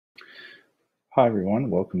Hi, everyone.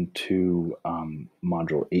 Welcome to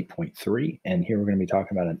Module 8.3. And here we're going to be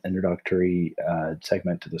talking about an introductory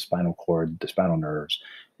segment to the spinal cord, the spinal nerves,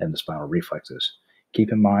 and the spinal reflexes.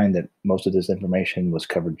 Keep in mind that most of this information was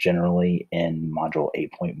covered generally in Module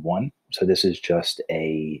 8.1. So this is just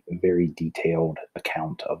a very detailed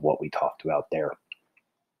account of what we talked about there.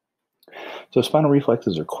 So spinal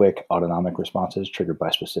reflexes are quick autonomic responses triggered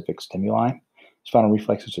by specific stimuli. Spinal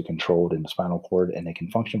reflexes are controlled in the spinal cord and they can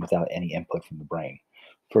function without any input from the brain.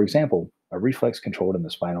 For example, a reflex controlled in the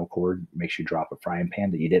spinal cord makes you drop a frying pan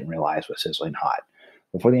that you didn't realize was sizzling hot.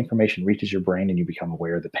 Before the information reaches your brain and you become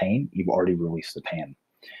aware of the pain, you've already released the pan. And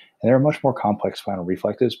there are much more complex spinal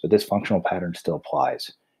reflexes, but this functional pattern still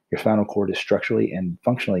applies. Your spinal cord is structurally and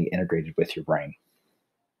functionally integrated with your brain.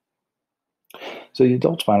 So the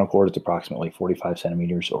adult spinal cord is approximately 45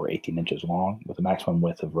 centimeters or 18 inches long, with a maximum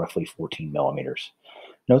width of roughly 14 millimeters.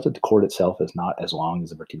 Note that the cord itself is not as long as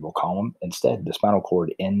the vertebral column. Instead, the spinal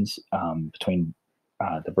cord ends between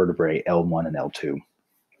the vertebrae L1 and L2.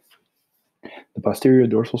 The posterior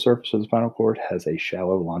dorsal surface of the spinal cord has a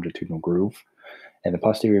shallow longitudinal groove, and the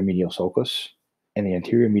posterior medial sulcus and the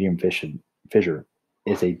anterior median fissure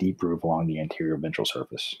is a deep groove along the anterior ventral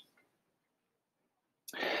surface.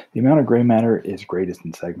 The amount of gray matter is greatest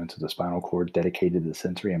in segments of the spinal cord dedicated to the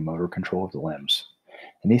sensory and motor control of the limbs.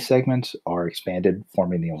 And these segments are expanded,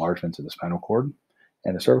 forming the enlargements of the spinal cord,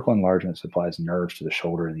 and the cervical enlargement supplies nerves to the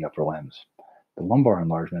shoulder and the upper limbs. The lumbar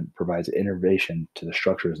enlargement provides innervation to the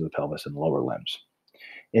structures of the pelvis and lower limbs.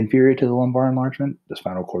 Inferior to the lumbar enlargement, the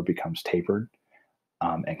spinal cord becomes tapered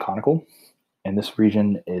and conical, and this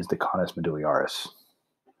region is the conus medullaris.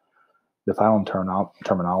 The filum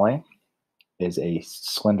terminale is a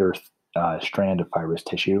slender strand of fibrous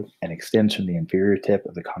tissue and extends from the inferior tip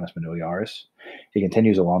of the conus medullaris. It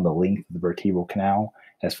continues along the length of the vertebral canal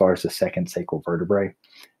as far as the second sacral vertebrae,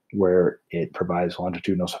 where it provides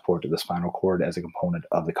longitudinal support to the spinal cord as a component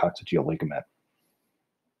of the coccygeal ligament.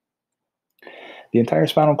 The entire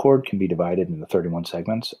spinal cord can be divided into 31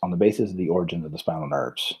 segments on the basis of the origin of the spinal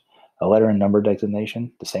nerves. A letter and number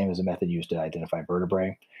designation, the same as the method used to identify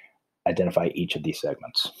vertebrae, identify each of these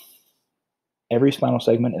segments. Every spinal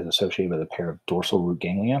segment is associated with a pair of dorsal root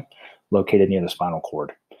ganglia located near the spinal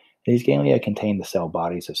cord. These ganglia contain the cell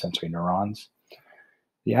bodies of sensory neurons.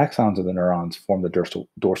 The axons of the neurons form the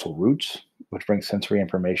dorsal roots, which bring sensory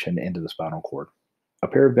information into the spinal cord. A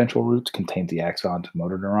pair of ventral roots contains the axons of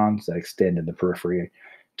motor neurons that extend in the periphery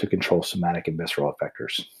to control somatic and visceral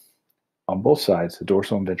effectors. On both sides, the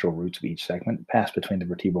dorsal and ventral roots of each segment pass between the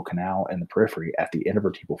vertebral canal and the periphery at the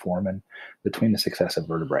intervertebral foramen between the successive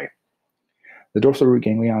vertebrae. The dorsal root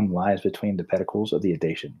ganglion lies between the pedicles of the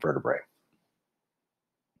adjacent vertebrae.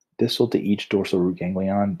 Distal to each dorsal root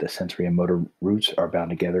ganglion, the sensory and motor roots are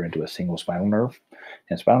bound together into a single spinal nerve,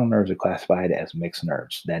 and spinal nerves are classified as mixed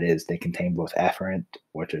nerves. That is, they contain both afferent,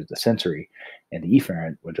 which is the sensory, and the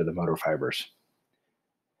efferent, which are the motor fibers.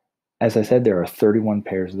 As I said, there are 31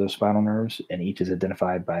 pairs of those spinal nerves, and each is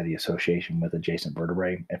identified by the association with adjacent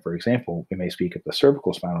vertebrae. And for example, we may speak of the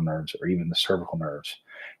cervical spinal nerves or even the cervical nerves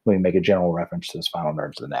when we make a general reference to the spinal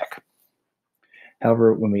nerves of the neck.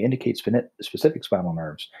 However, when we indicate specific spinal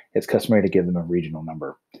nerves, it's customary to give them a regional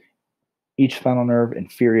number. Each spinal nerve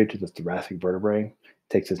inferior to the thoracic vertebrae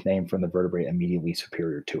takes its name from the vertebrae immediately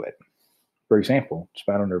superior to it. For example,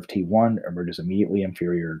 spinal nerve T1 emerges immediately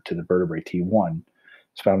inferior to the vertebrae T1.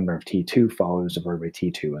 Spinal nerve T2 follows the vertebrae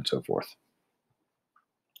T2, and so forth.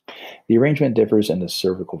 The arrangement differs in the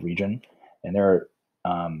cervical region, and there,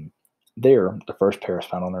 the first pair of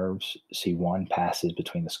spinal nerves, C1, passes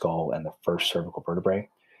between the skull and the first cervical vertebrae.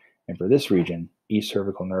 And for this region, each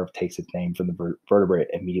cervical nerve takes its name from the vertebrae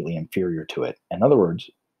immediately inferior to it. In other words,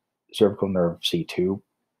 cervical nerve C2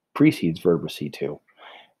 precedes vertebra C2,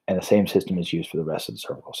 and the same system is used for the rest of the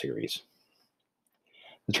cervical series.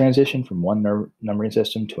 The transition from one numbering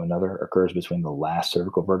system to another occurs between the last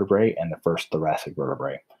cervical vertebrae and the first thoracic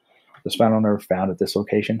vertebrae. The spinal nerve found at this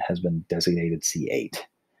location has been designated C8,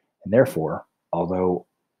 and therefore, although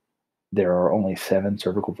there are only 7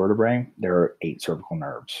 cervical vertebrae, there are 8 cervical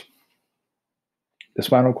nerves. The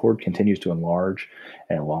spinal cord continues to enlarge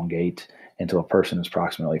and elongate until a person is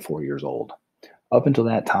approximately 4 years old. Up until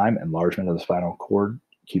that time, enlargement of the spinal cord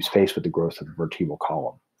keeps pace with the growth of the vertebral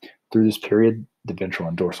column. Through this period, the ventral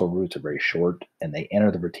and dorsal roots are very short, and they enter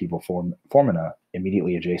the vertebral foramina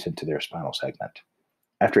immediately adjacent to their spinal segment.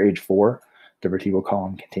 After age 4, the vertebral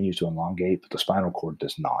column continues to elongate, but the spinal cord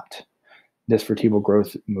does not. This vertebral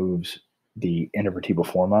growth moves the intervertebral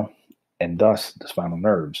forma, and thus the spinal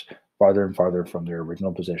nerves, farther and farther from their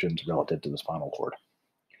original positions relative to the spinal cord.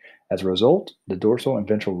 As a result, the dorsal and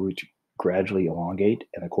ventral roots gradually elongate,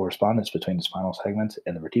 and the correspondence between the spinal segments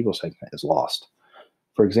and the vertebral segment is lost.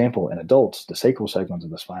 For example, in adults, the sacral segments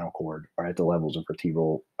of the spinal cord are at the levels of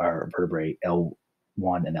vertebrae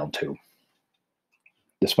L1 and L2.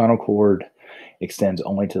 The spinal cord extends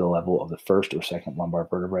only to the level of the first or second lumbar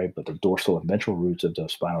vertebrae, but the dorsal and ventral roots of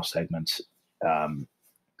those spinal segments,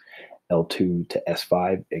 L2 to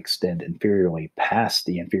S5, extend inferiorly past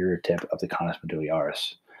the inferior tip of the conus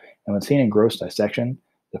medullaris. And when seen in gross dissection,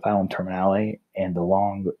 the filum terminale and the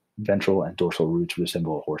long ventral and dorsal roots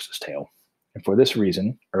resemble a horse's tail. And for this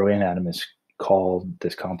reason, early anatomists called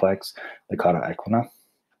this complex the cauda equina,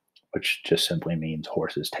 which just simply means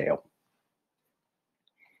horse's tail.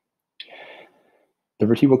 The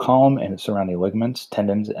vertebral column and its surrounding ligaments,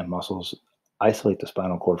 tendons, and muscles isolate the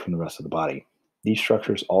spinal cord from the rest of the body. These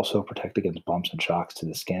structures also protect against bumps and shocks to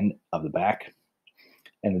the skin of the back,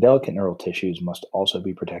 and the delicate neural tissues must also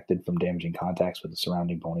be protected from damaging contacts with the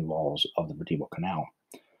surrounding bony walls of the vertebral canal.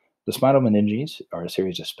 The spinal meninges are a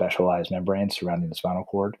series of specialized membranes surrounding the spinal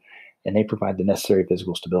cord, and they provide the necessary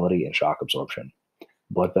physical stability and shock absorption.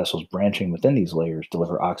 Blood vessels branching within these layers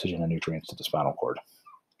deliver oxygen and nutrients to the spinal cord.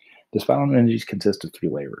 The spinal meninges consist of 3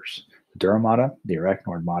 layers: the dura mater, the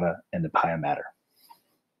arachnoid mater, and the pia mater.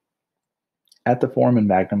 At the foramen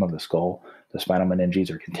magnum of the skull, the spinal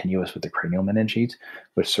meninges are continuous with the cranial meninges,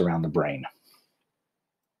 which surround the brain.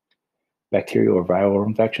 Bacterial or viral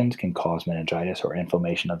infections can cause meningitis or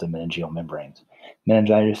inflammation of the meningeal membranes.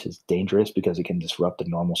 Meningitis is dangerous because it can disrupt the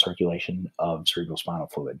normal circulation of cerebrospinal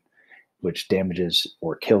fluid, which damages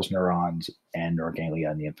or kills neurons and neuroganglia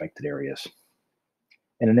in the infected areas.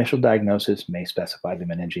 An initial diagnosis may specify the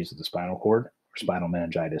meninges of the spinal cord, or spinal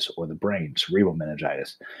meningitis, or the brain, cerebral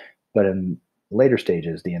meningitis, but in later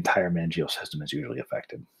stages, the entire meningeal system is usually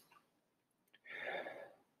affected.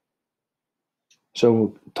 So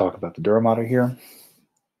we'll talk about the dura mater here.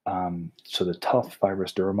 So the tough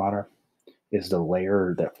fibrous dura mater is the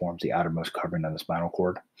layer that forms the outermost covering of the spinal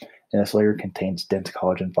cord. And this layer contains dense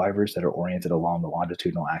collagen fibers that are oriented along the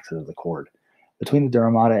longitudinal axis of the cord. Between the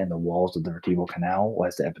dura mater and the walls of the vertebral canal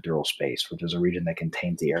lies the epidural space, which is a region that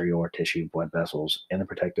contains the areolar tissue, blood vessels, and the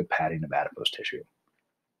protective padding of adipose tissue.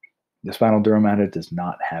 The spinal dura mater does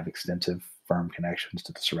not have extensive firm connections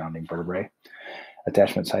to the surrounding vertebrae.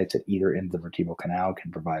 Attachment sites at either end of the vertebral canal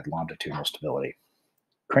can provide longitudinal stability.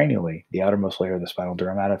 Cranially, the outermost layer of the spinal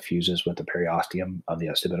dura mater fuses with the periosteum of the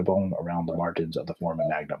occipital bone around the margins of the foramen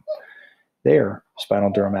magnum. There, spinal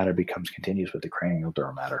dura mater becomes continuous with the cranial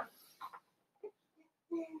dura mater.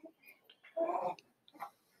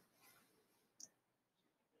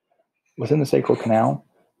 Within the sacral canal,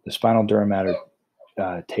 the spinal dura mater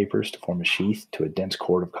tapers to form a sheath to a dense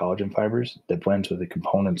cord of collagen fibers that blends with the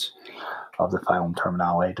components of the filum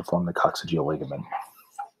terminale to form the coccygeal ligament.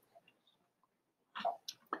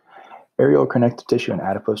 Areolar connective tissue and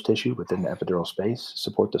adipose tissue within the epidural space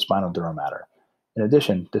support the spinal dura mater. In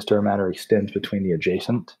addition, this dura mater extends between the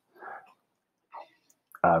adjacent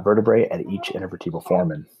vertebrae at each intervertebral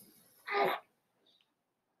foramen,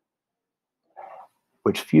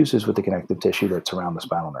 which fuses with the connective tissue that surround the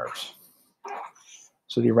spinal nerves.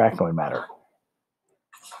 So the arachnoid mater.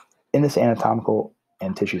 In this anatomical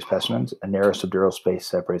and tissue specimens, a narrow subdural space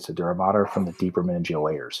separates the dura mater from the deeper meningeal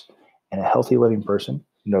layers. In a healthy living person,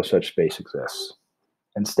 no such space exists.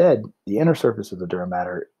 Instead, the inner surface of the dura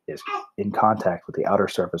mater is in contact with the outer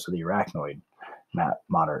surface of the arachnoid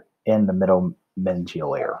mater in the middle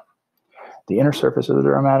meningeal layer. The inner surface of the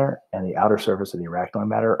dura mater and the outer surface of the arachnoid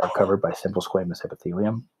mater are covered by simple squamous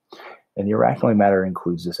epithelium, and the arachnoid mater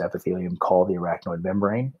includes this epithelium called the arachnoid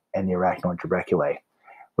membrane and the arachnoid tubercule,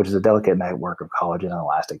 which is a delicate network of collagen and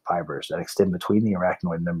elastic fibers that extend between the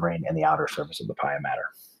arachnoid membrane and the outer surface of the pia mater.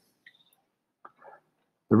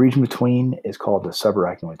 The region between is called the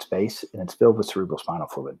subarachnoid space, and it's filled with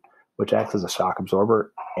cerebrospinal fluid, which acts as a shock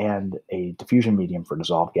absorber and a diffusion medium for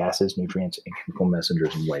dissolved gases, nutrients, and chemical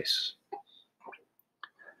messengers and wastes.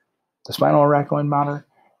 The spinal arachnoid mater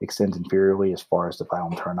extends inferiorly as far as the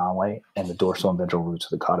filum terminale, and the dorsal and ventral roots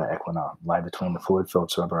of the cauda equina lie between the fluid-filled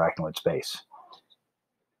subarachnoid space.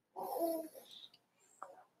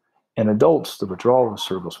 In adults, the withdrawal of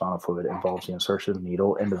cerebrospinal fluid involves the insertion of the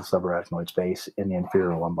needle into the subarachnoid space in the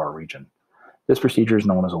inferior lumbar region. This procedure is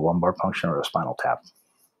known as a lumbar puncture or a spinal tap.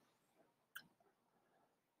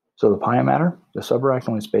 So the pia mater, the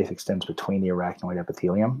subarachnoid space extends between the arachnoid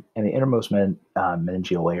epithelium and the innermost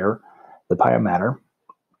meningeal layer, the pia mater.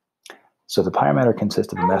 So the pia mater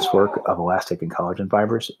consists of a meshwork of elastic and collagen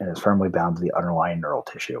fibers and is firmly bound to the underlying neural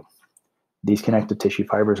tissue. These connective tissue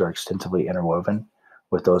fibers are extensively interwoven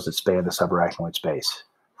with those that span the subarachnoid space,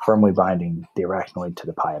 firmly binding the arachnoid to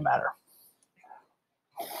the pia mater.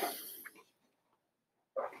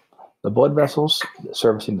 The blood vessels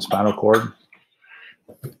servicing the spinal cord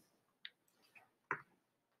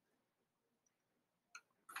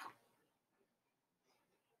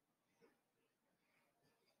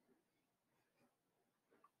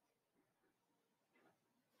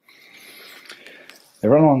they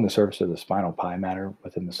run along the surface of the spinal pie matter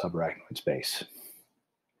within the subarachnoid space.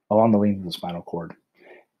 Along the length of the spinal cord,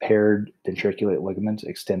 paired dendriculate ligaments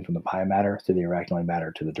extend from the pie matter through the arachnoid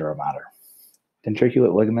matter to the dura mater.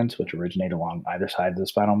 Dendriculate ligaments, which originate along either side of the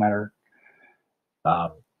spinal matter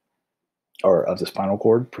or of the spinal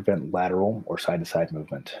cord, prevent lateral or side-to-side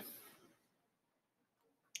movement.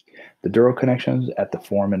 The dural connections at the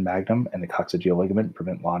foramen magnum and the coccygeal ligament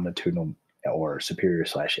prevent longitudinal or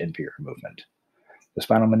superior/inferior movement. The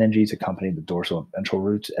spinal meninges accompany the dorsal and ventral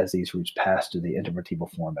roots as these roots pass through the intervertebral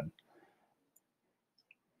foramen.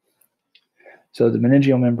 So the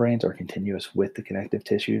meningeal membranes are continuous with the connective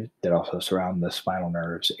tissue that also surround the spinal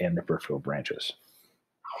nerves and the peripheral branches.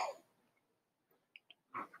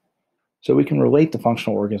 So we can relate the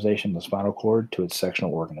functional organization of the spinal cord to its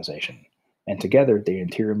sectional organization. And together, the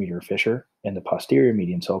anterior medial fissure and the posterior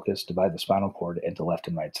median sulcus divide the spinal cord into left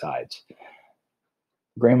and right sides.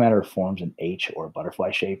 Gray matter forms an H or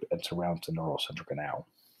butterfly shape and surrounds the neural central canal.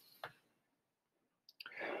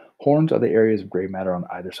 Horns are the areas of gray matter on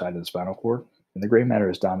either side of the spinal cord, and the gray matter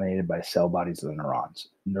is dominated by cell bodies of the neurons,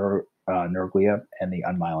 neuroglia, and the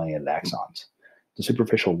unmyelinated axons. The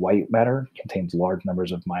superficial white matter contains large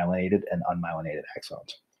numbers of myelinated and unmyelinated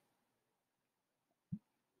axons.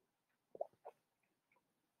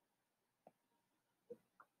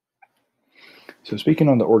 So speaking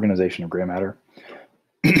on the organization of gray matter,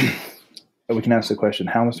 we can ask the question,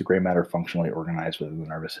 how is the gray matter functionally organized within the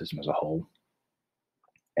nervous system as a whole?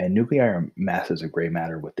 And nuclei are masses of gray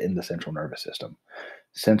matter within the central nervous system.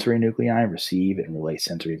 Sensory nuclei receive and relay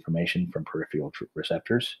sensory information from peripheral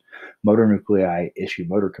receptors. Motor nuclei issue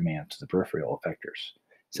motor commands to the peripheral effectors.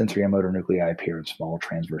 Sensory and motor nuclei appear in small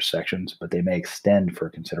transverse sections, but they may extend for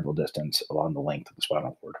a considerable distance along the length of the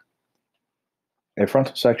spinal cord. A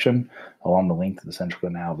frontal section along the length of the central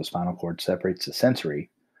canal of the spinal cord separates the sensory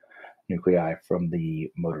nuclei from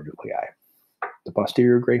the motor nuclei. The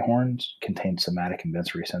posterior gray horns contain somatic and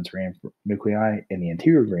sensory nuclei, and the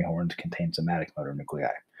anterior gray horns contain somatic motor nuclei.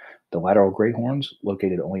 The lateral gray horns,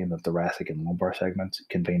 located only in the thoracic and lumbar segments,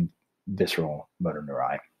 contain visceral motor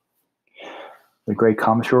neuroni. The gray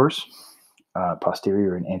commissures,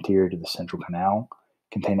 posterior and anterior to the central canal,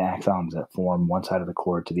 contain axons that form one side of the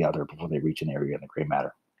cord to the other before they reach an area in the gray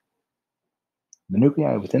matter. The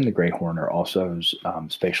nuclei within the gray horn are also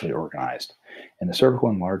spatially organized. In the cervical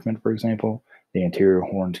enlargement, for example, the anterior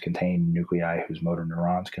horns contain nuclei whose motor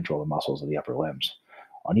neurons control the muscles of the upper limbs.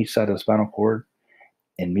 On each side of the spinal cord,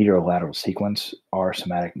 in medial-lateral sequence, are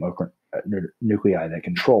somatic nuclei that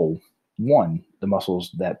control 1. The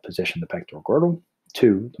muscles that position the pectoral girdle,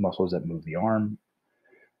 2. The muscles that move the arm,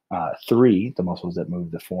 3. The muscles that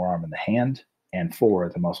move the forearm and the hand, and 4.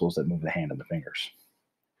 The muscles that move the hand and the fingers.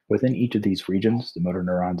 Within each of these regions, the motor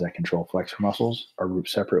neurons that control flexor muscles are grouped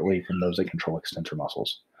separately from those that control extensor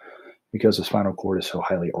muscles. Because the spinal cord is so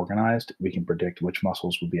highly organized, we can predict which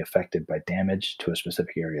muscles will be affected by damage to a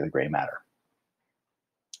specific area of the gray matter.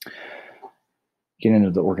 Getting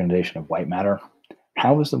into the organization of white matter.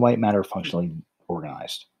 How is the white matter functionally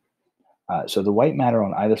organized? So the white matter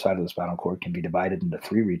on either side of the spinal cord can be divided into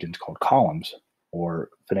 3 regions called columns or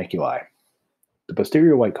funiculi. The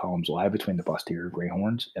posterior white columns lie between the posterior gray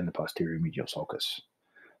horns and the posterior medial sulcus.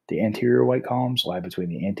 The anterior white columns lie between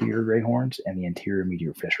the anterior gray horns and the anterior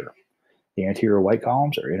medial fissure. The anterior white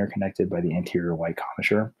columns are interconnected by the anterior white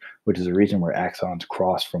commissure, which is a region where axons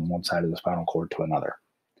cross from one side of the spinal cord to another.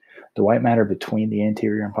 The white matter between the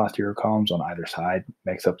anterior and posterior columns on either side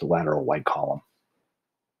makes up the lateral white column.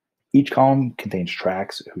 Each column contains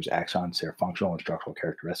tracts whose axons share functional and structural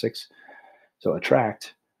characteristics. So a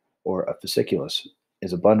tract, or a fasciculus,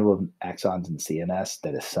 is a bundle of axons in the CNS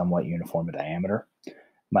that is somewhat uniform in diameter,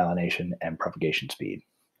 myelination, and propagation speed.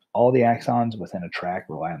 All the axons within a tract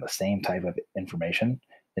rely on the same type of information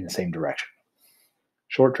in the same direction.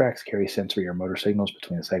 Short tracts carry sensory or motor signals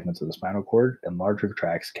between the segments of the spinal cord, and larger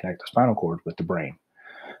tracts connect the spinal cord with the brain.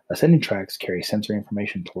 Ascending tracts carry sensory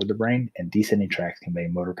information toward the brain, and descending tracts convey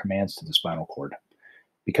motor commands to the spinal cord.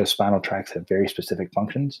 Because spinal tracts have very specific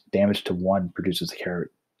functions, damage to one produces a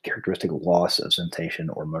characteristic loss of sensation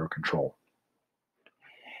or motor control.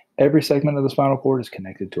 Every segment of the spinal cord is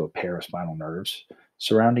connected to a pair of spinal nerves.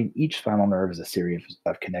 Surrounding each spinal nerve is a series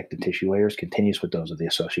of connective tissue layers continuous with those of the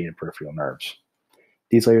associated peripheral nerves.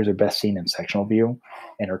 These layers are best seen in sectional view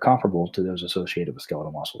and are comparable to those associated with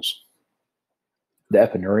skeletal muscles. The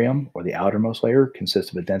epineurium, or the outermost layer,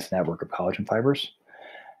 consists of a dense network of collagen fibers.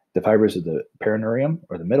 The fibers of the perineurium,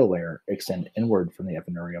 or the middle layer, extend inward from the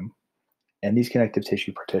epineurium, and these connective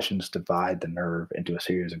tissue partitions divide the nerve into a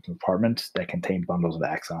series of compartments that contain bundles of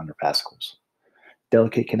axon or fascicles.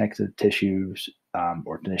 Delicate connective tissues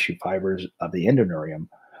or tissue fibers of the endoneurium,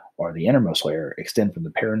 or the innermost layer, extend from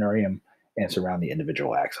the perineurium and surround the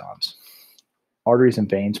individual axons. Arteries and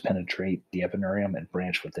veins penetrate the epineurium and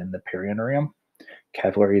branch within the perineurium.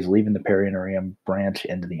 Capillaries leaving the perineurium branch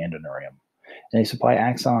into the endoneurium, and they supply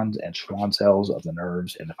axons and Schwann cells of the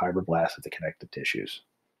nerves and the fibroblasts of the connective tissues.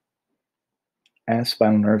 As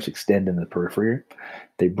spinal nerves extend in the periphery,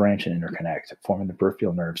 they branch and interconnect, forming the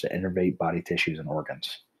peripheral nerves that innervate body tissues and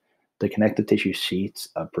organs. The connective tissue sheets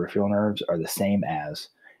of peripheral nerves are the same as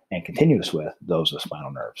and continuous with those of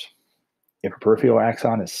spinal nerves. If a peripheral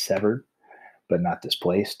axon is severed but not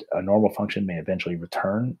displaced, a normal function may eventually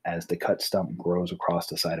return as the cut stump grows across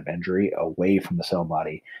the site of injury away from the cell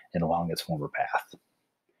body and along its former path.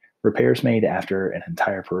 Repairs made after an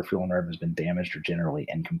entire peripheral nerve has been damaged are generally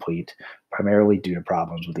incomplete, primarily due to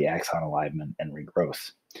problems with the axon alignment and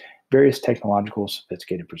regrowth. Various technological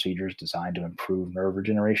sophisticated procedures designed to improve nerve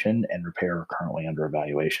regeneration and repair are currently under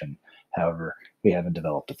evaluation. However, we haven't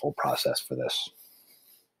developed a full process for this.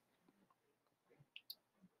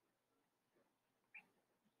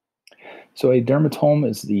 So a dermatome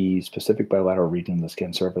is the specific bilateral region of the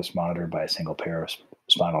skin surface monitored by a single pair of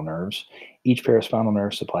spinal nerves. Each pair of spinal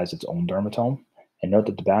nerves supplies its own dermatome, and note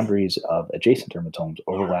that the boundaries of adjacent dermatomes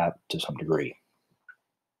overlap to some degree.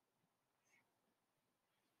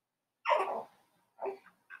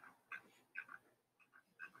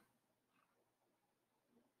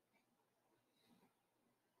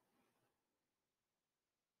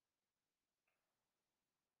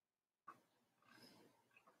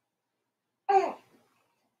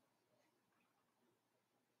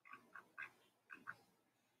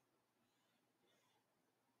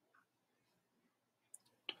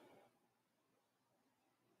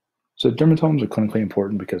 So dermatomes are clinically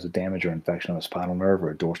important because the damage or infection of a spinal nerve or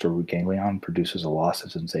a dorsal root ganglion produces a loss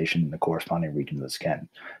of sensation in the corresponding region of the skin.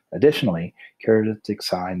 Additionally, characteristic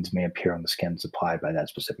signs may appear on the skin supplied by that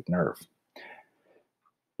specific nerve.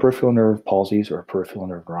 Peripheral nerve palsies or peripheral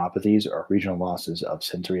nerve neuropathies are regional losses of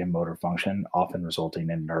sensory and motor function, often resulting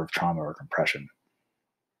in nerve trauma or compression.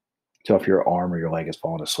 So if your arm or your leg has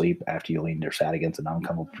fallen asleep after you leaned or sat against an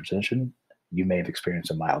uncomfortable position, you may have experienced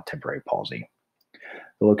a mild temporary palsy.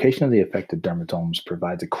 The location of the affected dermatomes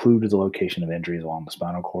provides a clue to the location of injuries along the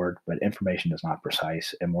spinal cord, but information is not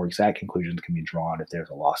precise, and more exact conclusions can be drawn if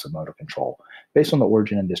there's a loss of motor control based on the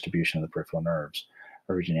origin and distribution of the peripheral nerves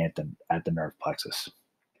originating at the nerve plexus.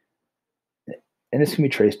 And this can be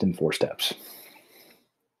traced in 4 steps.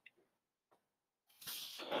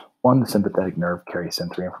 1, the sympathetic nerve carries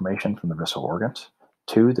sensory information from the visceral organs.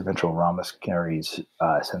 2, the ventral ramus carries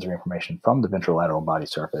sensory information from the ventrolateral body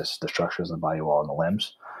surface, the structures of the body wall, and the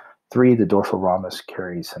limbs. 3, the dorsal ramus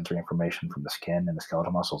carries sensory information from the skin and the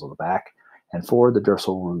skeletal muscles of the back. And 4, the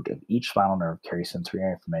dorsal root of each spinal nerve carries sensory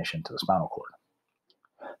information to the spinal cord.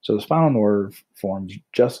 So the spinal nerve forms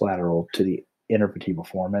just lateral to the intervertebral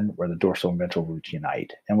foramen where the dorsal and ventral roots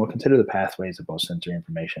unite, and we'll consider the pathways of both sensory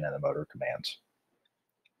information and the motor commands.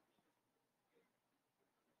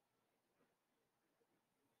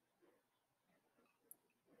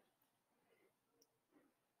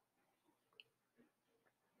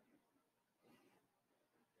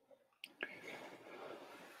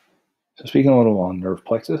 So speaking a little on nerve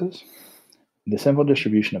plexuses, the simple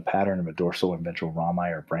distribution of pattern of a dorsal and ventral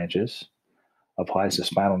rami or branches applies to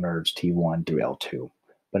spinal nerves T1 through L2.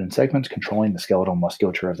 But in segments controlling the skeletal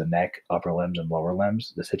musculature of the neck, upper limbs, and lower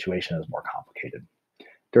limbs, the situation is more complicated.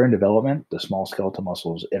 During development, the small skeletal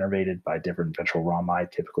muscles innervated by different ventral rami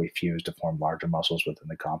typically fuse to form larger muscles within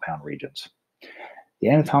the compound regions. The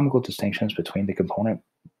anatomical distinctions between the component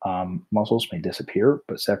muscles may disappear,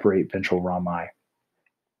 but separate ventral rami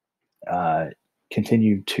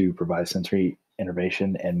continue to provide sensory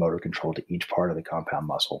innervation and motor control to each part of the compound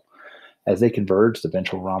muscle. As they converge, the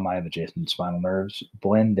ventral rami of adjacent spinal nerves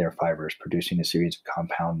blend their fibers, producing a series of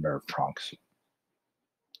compound nerve trunks.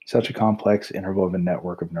 Such a complex interwoven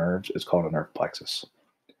network of nerves is called a nerve plexus.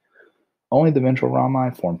 Only the ventral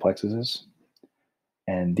rami form plexuses,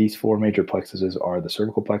 and these 4 major plexuses are the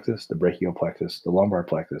cervical plexus, the brachial plexus, the lumbar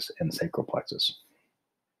plexus, and the sacral plexus.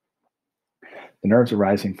 The nerves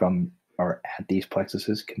arising from or at these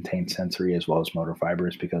plexuses contain sensory as well as motor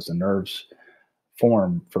fibers because the nerves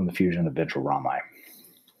form from the fusion of ventral rami.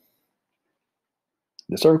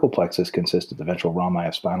 The cervical plexus consists of the ventral rami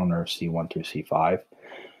of spinal nerves C1 through C5.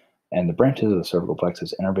 And the branches of the cervical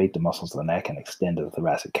plexus innervate the muscles of the neck and extend to the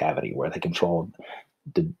thoracic cavity, where they control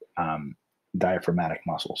the diaphragmatic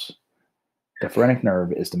muscles. The phrenic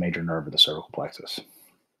nerve is the major nerve of the cervical plexus.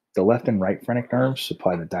 The left and right phrenic nerves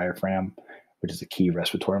supply the diaphragm, which is a key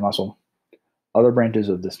respiratory muscle. Other branches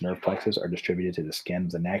of this nerve plexus are distributed to the skin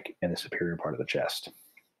of the neck and the superior part of the chest.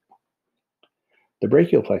 The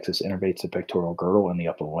brachial plexus innervates the pectoral girdle and the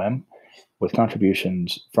upper limb, with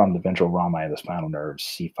contributions from the ventral rami of the spinal nerves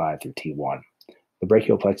C5 through T1. The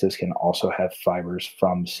brachial plexus can also have fibers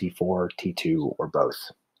from C4, T2, or both.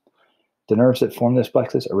 The nerves that form this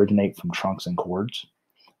plexus originate from trunks and cords,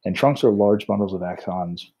 and trunks are large bundles of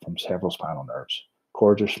axons from several spinal nerves.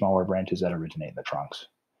 Cords are smaller branches that originate in the trunks.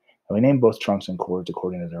 And we name both trunks and cords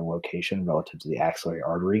according to their location relative to the axillary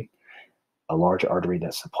artery, a large artery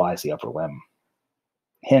that supplies the upper limb.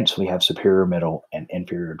 Hence, we have superior, middle, and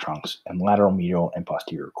inferior trunks, and lateral, medial, and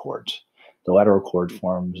posterior cords. The lateral cord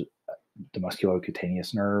forms the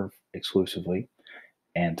musculocutaneous nerve exclusively,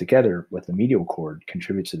 and together with the medial cord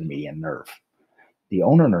contributes to the median nerve. The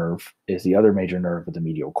ulnar nerve is the other major nerve of the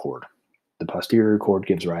medial cord. The posterior cord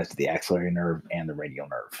gives rise to the axillary nerve and the radial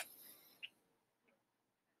nerve.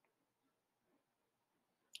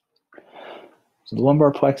 So the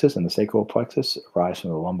lumbar plexus and the sacral plexus arise from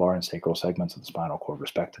the lumbar and sacral segments of the spinal cord,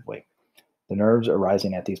 respectively. The nerves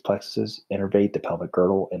arising at these plexuses innervate the pelvic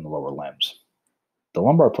girdle and the lower limbs. The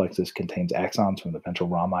lumbar plexus contains axons from the ventral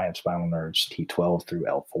rami of spinal nerves T12 through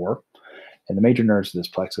L4, and the major nerves of this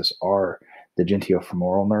plexus are the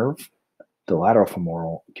genitofemoral nerve, the lateral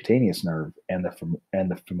femoral cutaneous nerve, and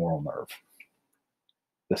the femoral nerve.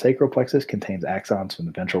 The sacral plexus contains axons from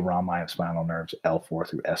the ventral rami of spinal nerves L4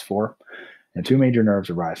 through S4, and two major nerves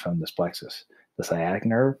arise from this plexus, the sciatic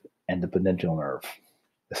nerve and the pudendal nerve.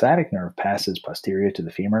 The sciatic nerve passes posterior to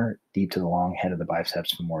the femur, deep to the long head of the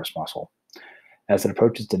biceps femoris muscle. As it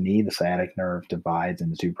approaches the knee, the sciatic nerve divides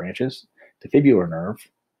into two branches, the fibular nerve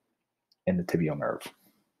and the tibial nerve.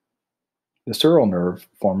 The sural nerve,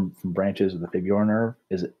 formed from branches of the fibular nerve,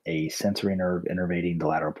 is a sensory nerve innervating the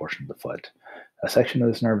lateral portion of the foot. A section of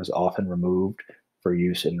this nerve is often removed for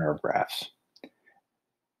use in nerve grafts.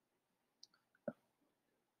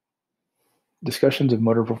 Discussions of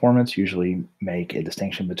motor performance usually make a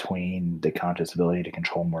distinction between the conscious ability to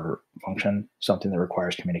control motor function, something that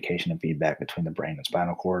requires communication and feedback between the brain and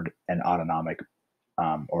spinal cord, and autonomic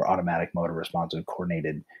or automatic motor responses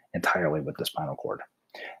coordinated entirely with the spinal cord.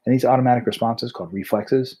 And these automatic responses, called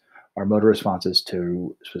reflexes, are motor responses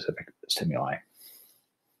to specific stimuli.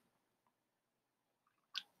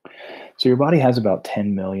 So your body has about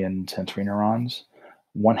 10 million sensory neurons,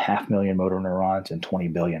 1/2 million motor neurons, and 20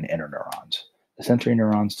 billion interneurons. The sensory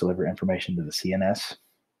neurons deliver information to the CNS,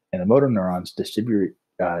 and the motor neurons distribute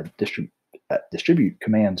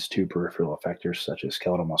commands to peripheral effectors such as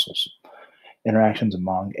skeletal muscles. Interactions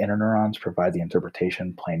among interneurons provide the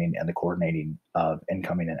interpretation, planning, and the coordinating of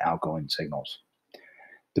incoming and outgoing signals.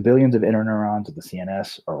 The billions of interneurons of the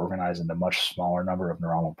CNS are organized into a much smaller number of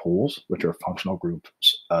neuronal pools, which are functional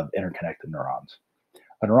groups of interconnected neurons.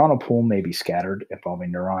 A neuronal pool may be scattered,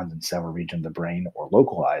 involving neurons in several regions of the brain, or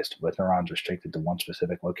localized, with neurons restricted to one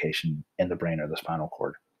specific location in the brain or the spinal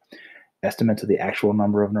cord. Estimates of the actual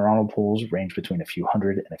number of neuronal pools range between a few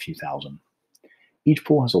hundred and a few thousand. Each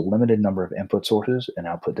pool has a limited number of input sources and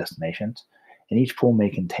output destinations, and each pool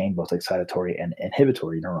may contain both excitatory and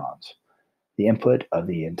inhibitory neurons. The input of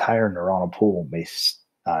the entire neuronal pool may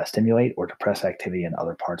stimulate or depress activity in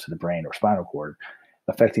other parts of the brain or spinal cord,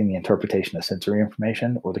 affecting the interpretation of sensory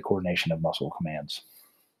information or the coordination of muscle commands.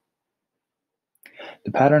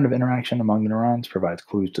 The pattern of interaction among the neurons provides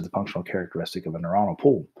clues to the functional characteristic of a neuronal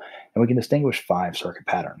pool, and we can distinguish 5 circuit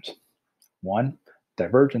patterns. 1.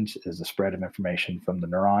 Divergence is the spread of information from the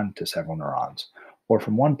neuron to several neurons, or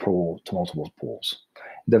from one pool to multiple pools.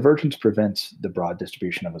 Divergence prevents the broad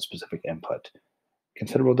distribution of a specific input.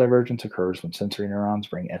 Considerable divergence occurs when sensory neurons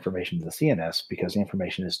bring information to the CNS because the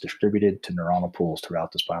information is distributed to neuronal pools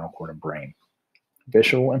throughout the spinal cord and brain.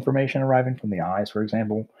 Visual information arriving from the eyes, for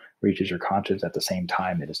example, reaches your conscious at the same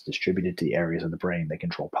time it is distributed to the areas of the brain that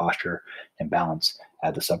control posture and balance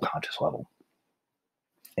at the subconscious level.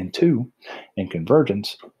 And 2, in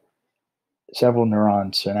convergence, several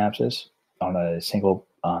neuron synapses on a single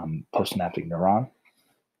postsynaptic neuron.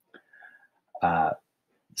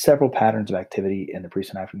 Several patterns of activity in the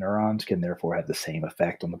presynaptic neurons can therefore have the same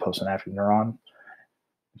effect on the postsynaptic neuron.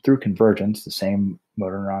 Through convergence, the same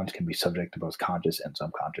motor neurons can be subject to both conscious and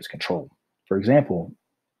subconscious control. For example,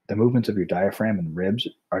 the movements of your diaphragm and ribs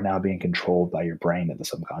are now being controlled by your brain at the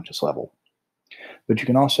subconscious level. But you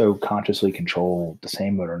can also consciously control the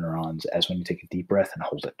same motor neurons as when you take a deep breath and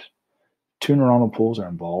hold it. Two neuronal pools are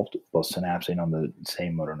involved, both synapsing on the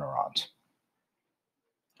same motor neurons.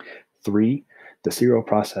 3. The serial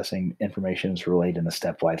processing information is relayed in a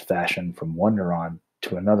stepwise fashion from one neuron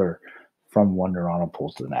to another, from one neuronal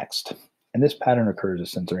pool to the next. And this pattern occurs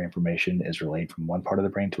as sensory information is relayed from one part of the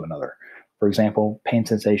brain to another. For example, pain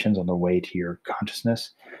sensations on the way to your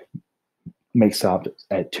consciousness may stop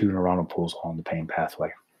at two neuronal pools along the pain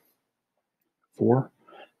pathway. 4.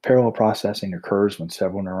 Parallel processing occurs when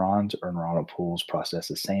several neurons or neuronal pools process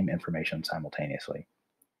the same information simultaneously.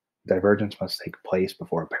 Divergence must take place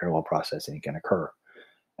before parallel processing can occur.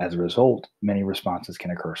 As a result, many responses can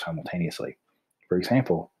occur simultaneously. For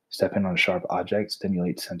example, stepping on a sharp object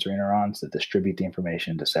stimulates sensory neurons that distribute the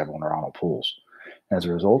information to several neuronal pools. As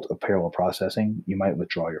a result of parallel processing, you might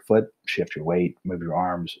withdraw your foot, shift your weight, move your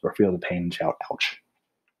arms, or feel the pain and shout, ouch,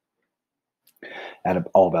 at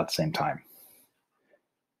all about the same time.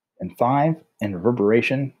 And 5, in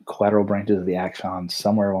reverberation, collateral branches of the axons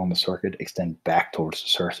somewhere along the circuit extend back towards the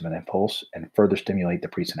source of an impulse and further stimulate the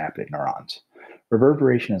presynaptic neurons.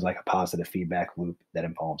 Reverberation is like a positive feedback loop that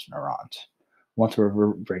involves neurons. Once a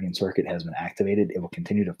reverberating circuit has been activated, it will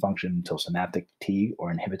continue to function until synaptic fatigue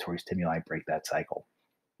or inhibitory stimuli break that cycle.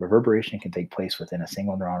 Reverberation can take place within a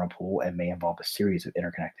single neuronal pool and may involve a series of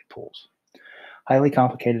interconnected pools. Highly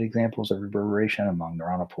complicated examples of reverberation among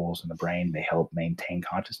neuronal pools in the brain may help maintain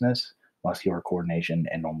consciousness, muscular coordination,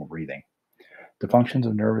 and normal breathing. The functions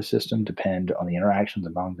of the nervous system depend on the interactions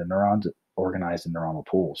among the neurons organized in neuronal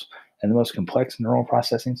pools, and the most complex neural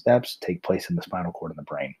processing steps take place in the spinal cord in the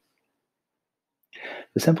brain.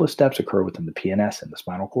 The simplest steps occur within the PNS and the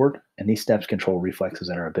spinal cord, and these steps control reflexes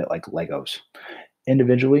that are a bit like Legos.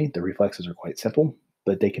 Individually, the reflexes are quite simple,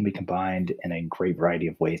 but they can be combined in a great variety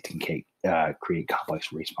of ways to create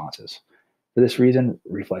complex responses. For this reason,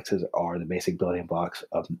 reflexes are the basic building blocks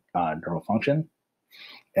of neural function,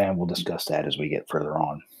 and we'll discuss that as we get further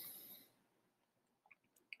on.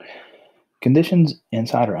 Conditions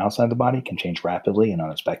inside or outside the body can change rapidly and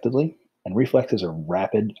unexpectedly, and reflexes are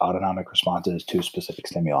rapid autonomic responses to specific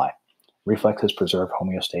stimuli. Reflexes preserve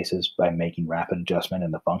homeostasis by making rapid adjustment in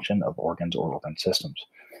the function of organs or organ systems.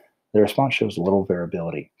 The response shows little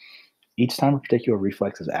variability. Each time a particular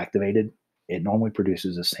reflex is activated, it normally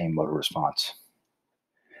produces the same motor response.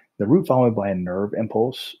 The route followed by a nerve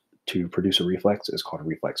impulse to produce a reflex is called a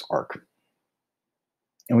reflex arc.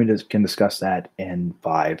 And we can discuss that in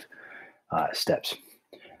 5 steps.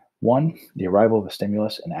 1, the arrival of a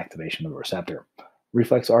stimulus and activation of a receptor.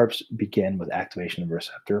 Reflex arcs begin with activation of a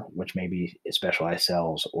receptor, which may be specialized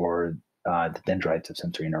cells or the dendrites of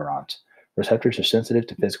sensory neurons. Receptors are sensitive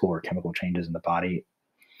to physical or chemical changes in the body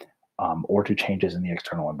or to changes in the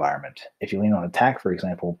external environment. If you lean on a tack, for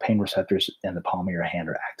example, pain receptors in the palm of your hand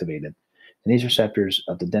are activated. And these receptors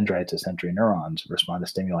of the dendrites of sensory neurons respond to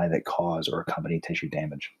stimuli that cause or accompany tissue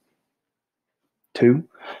damage. 2,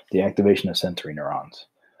 the activation of sensory neurons.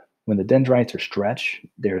 When the dendrites are stretched,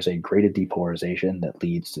 there is a graded depolarization that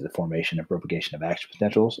leads to the formation and propagation of action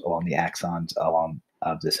potentials along the axons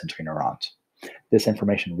of the sensory neurons. This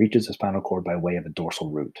information reaches the spinal cord by way of a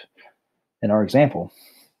dorsal route. In our example,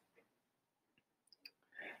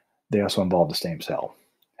 they also involve the same cell.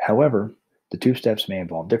 However, the 2 steps may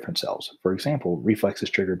involve different cells. For example,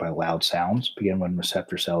 reflexes triggered by loud sounds begin when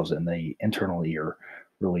receptor cells in the internal ear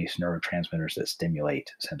release neurotransmitters that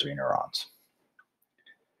stimulate sensory neurons.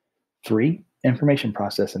 3, information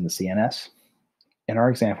process in the CNS. In our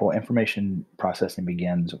example, information processing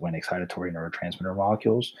begins when excitatory neurotransmitter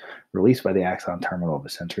molecules released by the axon terminal of a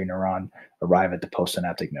sensory neuron arrive at the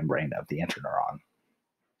postsynaptic membrane of the interneuron.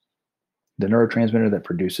 The neurotransmitter that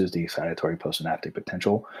produces the excitatory postsynaptic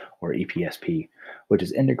potential, or EPSP, which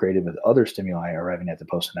is integrated with other stimuli arriving at the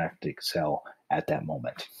postsynaptic cell at that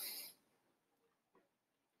moment.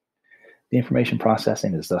 The information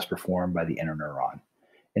processing is thus performed by the interneuron.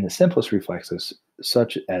 In the simplest reflexes,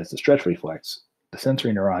 such as the stretch reflex, the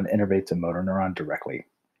sensory neuron innervates a motor neuron directly.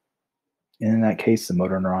 And in that case, the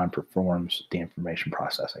motor neuron performs the information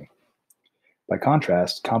processing. By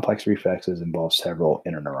contrast, complex reflexes involve several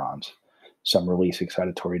interneurons. Some release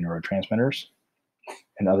excitatory neurotransmitters,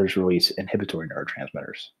 and others release inhibitory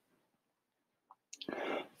neurotransmitters.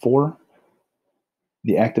 4,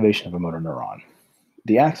 the activation of a motor neuron.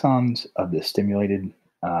 The axons of the stimulated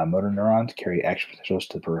motor neurons carry action potentials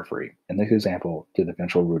to the periphery, in this example, to the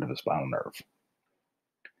ventral root of the spinal nerve.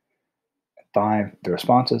 5, the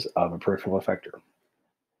responses of a peripheral effector.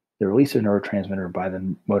 The release of neurotransmitter by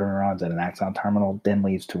the motor neurons at an axon terminal then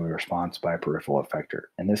leads to a response by a peripheral effector,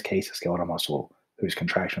 in this case, a skeletal muscle whose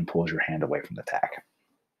contraction pulls your hand away from the tack.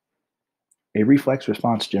 A reflex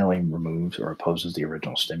response generally removes or opposes the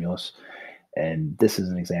original stimulus, and this is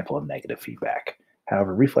an example of negative feedback.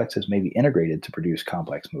 However, reflexes may be integrated to produce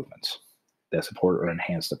complex movements that support or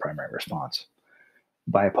enhance the primary response.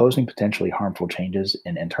 By opposing potentially harmful changes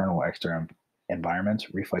in internal or external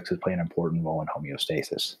environments, reflexes play an important role in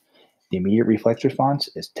homeostasis. The immediate reflex response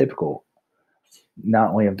is typical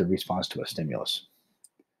not only of the response to a stimulus.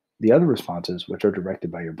 The other responses, which are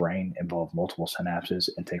directed by your brain, involve multiple synapses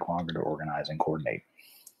and take longer to organize and coordinate.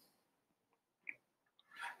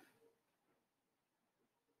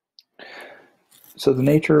 So, the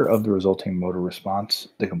nature of the resulting motor response,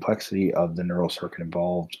 the complexity of the neural circuit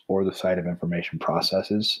involved, or the site of information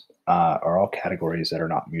processes are all categories that are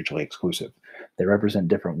not mutually exclusive. They represent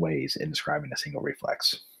different ways in describing a single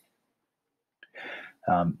reflex.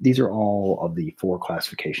 These are all of the four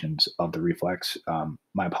classifications of the reflex.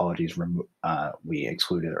 My apologies, we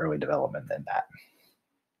excluded early development in that.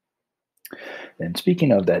 And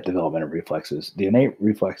speaking of that development of reflexes, the innate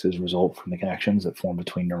reflexes result from the connections that form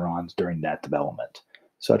between neurons during that development.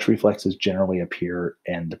 Such reflexes generally appear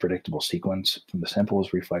in the predictable sequence from the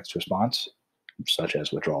simplest reflex response, such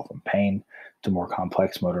as withdrawal from pain, to more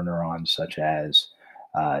complex motor neurons, such as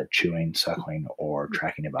chewing, suckling, or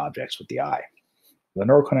tracking of objects with the eye. The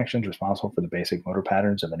neural connections responsible for the basic motor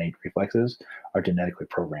patterns of innate reflexes are genetically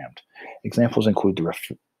programmed. Examples include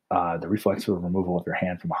the reflex of removal of your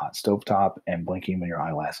hand from a hot stovetop and blinking when your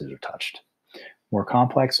eyelashes are touched. More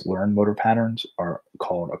complex learned motor patterns are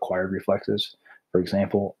called acquired reflexes. For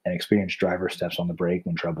example, an experienced driver steps on the brake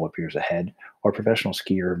when trouble appears ahead, or a professional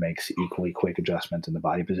skier makes equally quick adjustments in the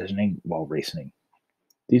body positioning while racing.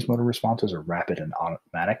 These motor responses are rapid and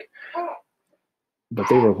automatic, but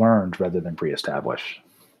they were learned rather than pre-established.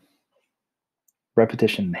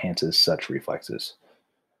 Repetition enhances such reflexes.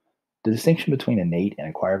 The distinction between innate and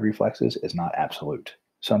acquired reflexes is not absolute.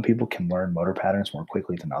 Some people can learn motor patterns more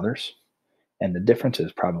quickly than others, and the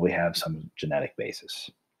differences probably have some genetic basis.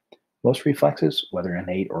 Most reflexes, whether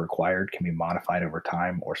innate or acquired, can be modified over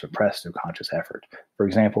time or suppressed through conscious effort. For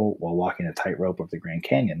example, while walking a tightrope of the Grand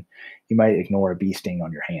Canyon, you might ignore a bee sting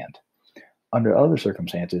on your hand. Under other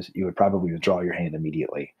circumstances, you would probably withdraw your hand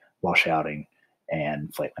immediately while shouting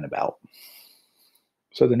and flailing about.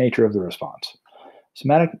 So, the nature of the response.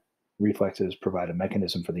 Somatic reflexes provide a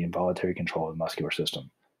mechanism for the involuntary control of the muscular system.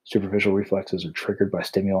 Superficial reflexes are triggered by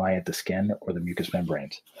stimuli at the skin or the mucous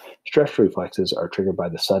membranes. Stretch reflexes are triggered by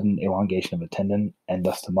the sudden elongation of a tendon and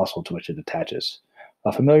thus the muscle to which it attaches.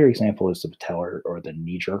 A familiar example is the patellar or the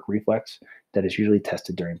knee jerk reflex that is usually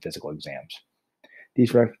tested during physical exams.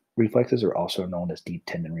 These reflexes are also known as deep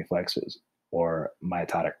tendon reflexes or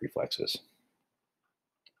myotic reflexes.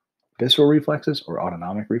 Visceral reflexes or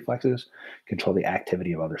autonomic reflexes control the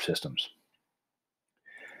activity of other systems.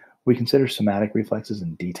 We consider somatic reflexes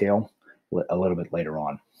in detail a little bit later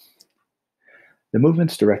on. The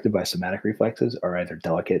movements directed by somatic reflexes are either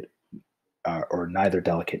delicate or neither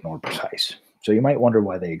delicate nor precise. So you might wonder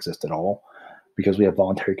why they exist at all, because we have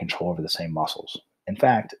voluntary control over the same muscles. In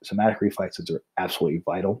fact, somatic reflexes are absolutely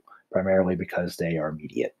vital, primarily because they are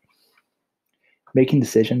immediate. Making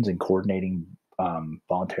decisions and coordinating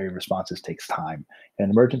voluntary responses takes time. In an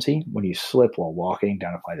emergency, when you slip while walking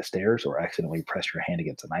down a flight of stairs or accidentally press your hand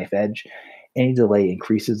against a knife edge, any delay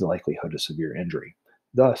increases the likelihood of severe injury.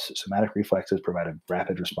 Thus, somatic reflexes provide a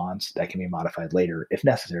rapid response that can be modified later, if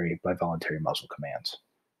necessary, by voluntary muscle commands.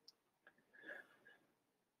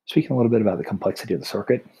 Speaking a little bit about the complexity of the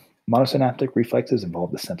circuit, monosynaptic reflexes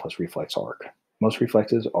involve the simplest reflex arc. Most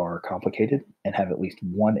reflexes are complicated and have at least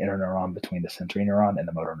one interneuron between the sensory neuron and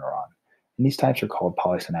the motor neuron. And these types are called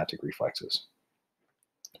polysynaptic reflexes.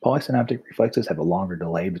 Polysynaptic reflexes have a longer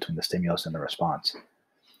delay between the stimulus and the response.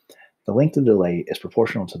 The length of delay is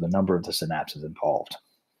proportional to the number of the synapses involved.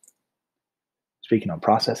 Speaking on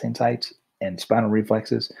processing sites and spinal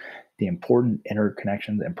reflexes, the important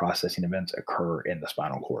interconnections and processing events occur in the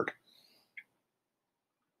spinal cord.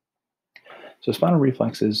 So spinal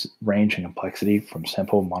reflexes range in complexity from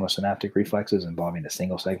simple monosynaptic reflexes involving a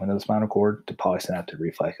single segment of the spinal cord to polysynaptic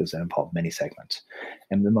reflexes that involve many segments.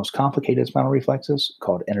 And the most complicated spinal reflexes,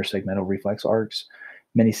 called intersegmental reflex arcs,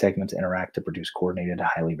 many segments interact to produce coordinated,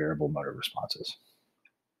 highly variable motor responses.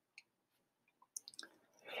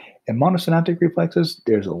 In monosynaptic reflexes,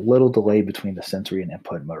 there's a little delay between the sensory and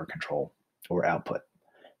input motor control, or output.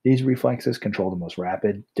 These reflexes control the most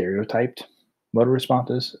rapid, stereotyped motor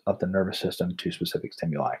responses of the nervous system to specific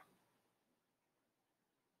stimuli.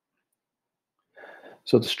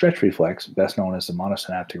 So the stretch reflex, best known as the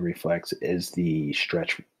monosynaptic reflex, is the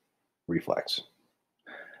stretch reflex,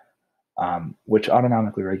 which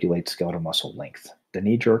autonomically regulates skeletal muscle length. The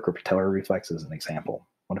knee jerk or patellar reflex is an example.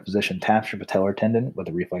 When a physician taps your patellar tendon with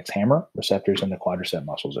a reflex hammer, receptors in the quadricep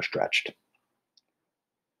muscles are stretched.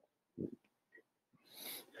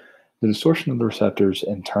 The distortion of the receptors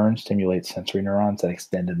in turn stimulates sensory neurons that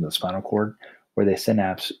extend into the spinal cord, where they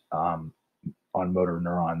synapse on motor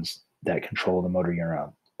neurons that control the motor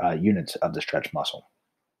units of the stretch muscle.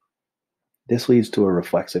 This leads to a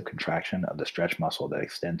reflexive contraction of the stretch muscle that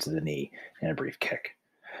extends to the knee in a brief kick.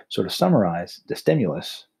 So, to summarize, the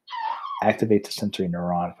stimulus activates a sensory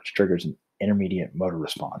neuron, which triggers an intermediate motor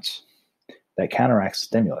response that counteracts the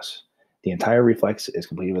stimulus. The entire reflex is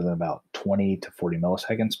completed within about 20 to 40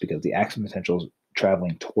 milliseconds because the action potentials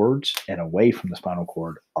traveling towards and away from the spinal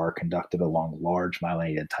cord are conducted along large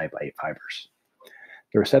myelinated type A fibers.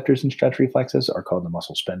 The receptors in stretch reflexes are called the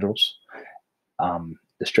muscle spindles.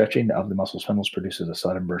 The stretching of the muscle spindles produces a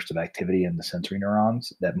sudden burst of activity in the sensory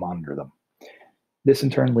neurons that monitor them. This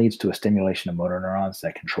in turn leads to a stimulation of motor neurons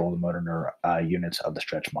that control the motor units of the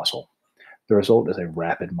stretch muscle. The result is a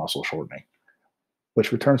rapid muscle shortening,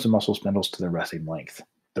 which returns the muscle spindles to their resting length.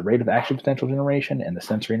 The rate of action potential generation in the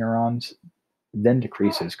sensory neurons then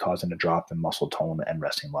decreases, causing a drop in muscle tone and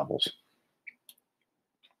resting levels.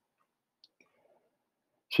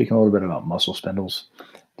 Speaking a little bit about muscle spindles,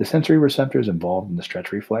 the sensory receptors involved in the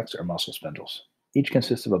stretch reflex are muscle spindles. Each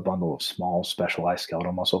consists of a bundle of small, specialized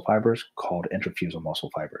skeletal muscle fibers called intrafusal muscle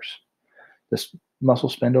fibers. This muscle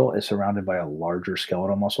spindle is surrounded by a larger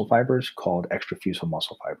skeletal muscle fibers called extrafusal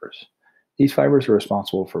muscle fibers. These fibers are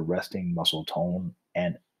responsible for resting muscle tone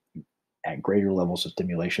and at greater levels of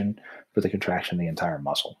stimulation for the contraction of the entire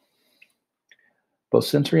muscle. Both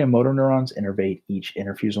sensory and motor neurons innervate each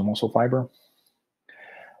interfusal muscle fiber.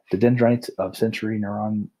 The dendrites of sensory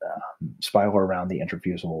neuron spiral around the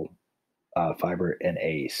intrafusal fiber in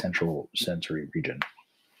a central sensory region.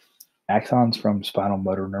 Axons from spinal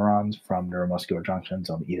motor neurons from neuromuscular junctions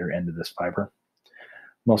on either end of this fiber.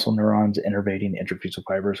 Muscle neurons innervating intrafusal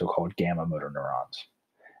fibers are called gamma motor neurons.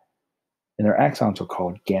 And their axons are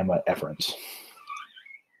called gamma efferents.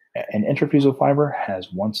 An intrafusal fiber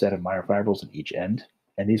has one set of myofibrils at each end,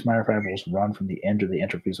 and these myofibrils run from the end of the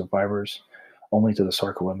intrafusal fibers only to the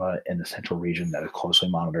sarcolemma in the central region that is closely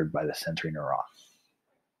monitored by the sensory neuron.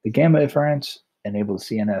 The gamma efferents enable the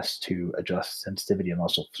CNS to adjust sensitivity of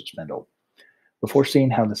muscle spindle. Before seeing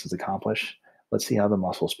how this is accomplished, let's see how the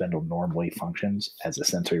muscle spindle normally functions as a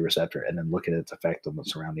sensory receptor and then look at its effect on the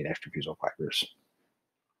surrounding extrafusal fibers.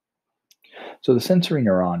 So the sensory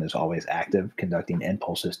neuron is always active, conducting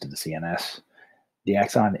impulses to the CNS. The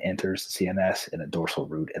axon enters the CNS in a dorsal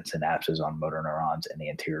root and synapses on motor neurons in the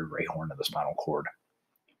anterior gray horn of the spinal cord.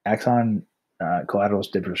 Axon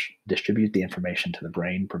collaterals distribute the information to the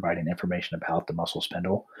brain, providing information about the muscle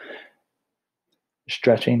spindle.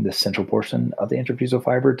 Stretching the central portion of the intrafusal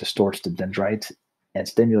fiber distorts the dendrites and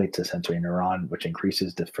stimulates the sensory neuron, which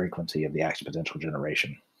increases the frequency of the action potential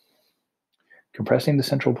generation. Compressing the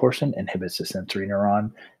central portion inhibits the sensory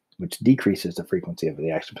neuron, which decreases the frequency of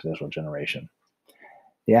the action potential generation.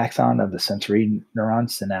 The axon of the sensory neuron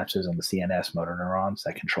synapses on the CNS motor neurons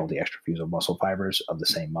that control the extrafusal muscle fibers of the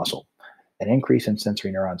same muscle. An increase in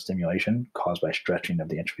sensory neuron stimulation caused by stretching of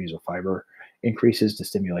the intrafusal fiber increases the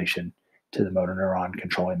stimulation to the motor neuron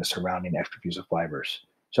controlling the surrounding extrafusal fibers,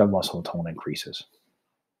 so muscle tone increases.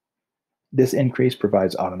 This increase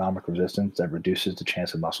provides autonomic resistance that reduces the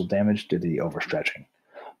chance of muscle damage due to the overstretching.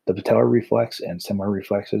 The patellar reflex and similar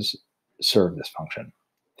reflexes serve this function.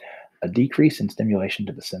 A decrease in stimulation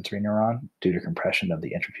to the sensory neuron due to compression of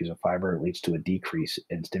the intrafusal fiber leads to a decrease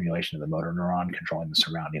in stimulation of the motor neuron controlling the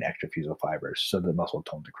surrounding extrafusal fibers, so the muscle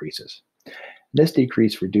tone decreases. This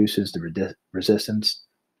decrease reduces the resistance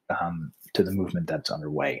to the movement that's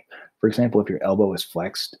underway. For example, if your elbow is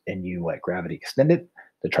flexed and you let gravity extend it,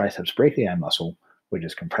 the triceps brachii muscle, which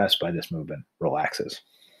is compressed by this movement, relaxes.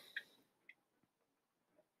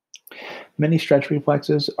 Many stretch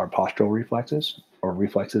reflexes are postural reflexes, or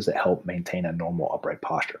reflexes that help maintain a normal upright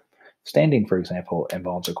posture. Standing, for example,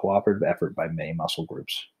 involves a cooperative effort by many muscle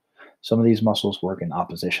groups. Some of these muscles work in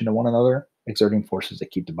opposition to one another, exerting forces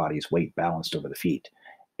that keep the body's weight balanced over the feet.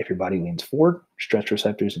 If your body leans forward, stretch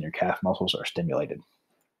receptors in your calf muscles are stimulated.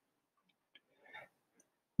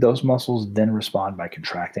 Those muscles then respond by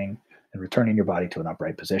contracting and returning your body to an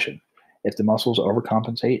upright position. If the muscles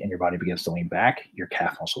overcompensate and your body begins to lean back, your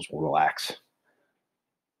calf muscles will relax.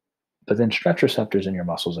 But then stretch receptors in your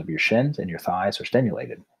muscles of your shins and your thighs are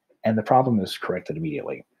stimulated, and the problem is corrected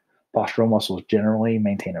immediately. Postural muscles generally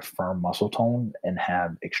maintain a firm muscle tone and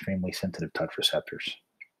have extremely sensitive touch receptors.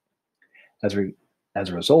 As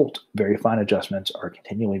a result, very fine adjustments are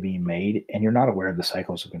continually being made, and you're not aware of the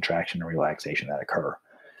cycles of contraction and relaxation that occur.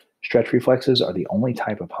 Stretch reflexes are the only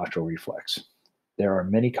type of postural reflex. There are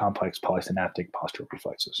many complex polysynaptic postural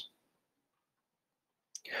reflexes.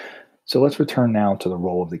 So let's return now to the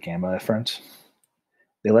role of the gamma efferents.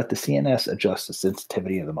 They let the CNS adjust the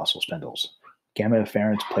sensitivity of the muscle spindles. Gamma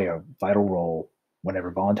efferents play a vital role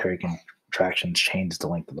whenever voluntary contractions change the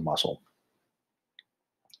length of the muscle.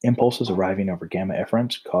 Impulses arriving over gamma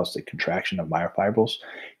efferents cause the contraction of myofibrils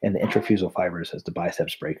and the intrafusal fibers as the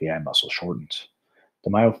biceps brachii muscle shortens. The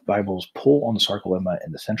myofibrils pull on the sarcolemma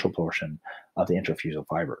in the central portion of the intrafusal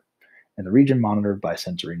fiber, and the region monitored by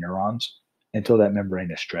sensory neurons until that membrane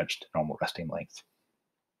is stretched to normal resting length.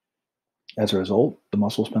 As a result, the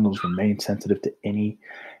muscle spindles remain sensitive to any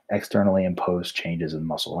externally imposed changes in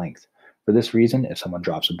muscle length. For this reason, if someone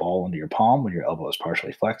drops a ball into your palm when your elbow is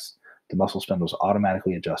partially flexed, the muscle spindles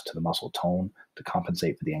automatically adjust to the muscle tone to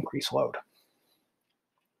compensate for the increased load.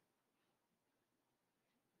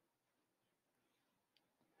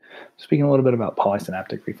 Speaking a little bit about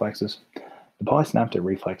polysynaptic reflexes, the polysynaptic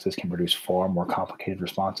reflexes can produce far more complicated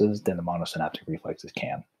responses than the monosynaptic reflexes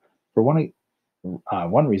can. For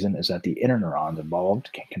one reason is that the interneurons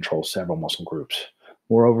involved can control several muscle groups.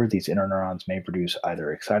 Moreover, these interneurons may produce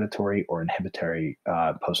either excitatory or inhibitory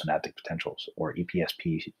postsynaptic potentials, or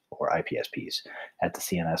EPSP or IPSPs, at the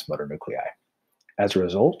CNS motor nuclei. As a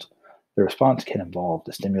result, the response can involve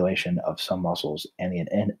the stimulation of some muscles and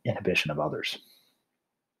the inhibition of others.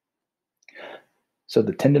 So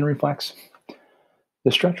the tendon reflex.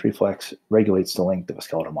 The stretch reflex regulates the length of a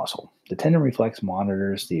skeletal muscle. The tendon reflex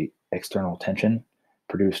monitors the external tension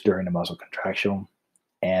produced during a muscle contraction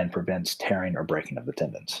and prevents tearing or breaking of the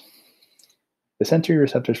tendons. The sensory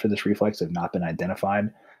receptors for this reflex have not been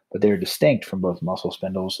identified, but they are distinct from both muscle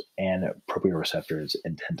spindles and proprioceptors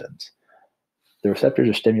in tendons. The receptors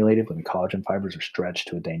are stimulated when the collagen fibers are stretched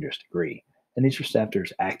to a dangerous degree, and these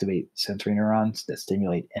receptors activate sensory neurons that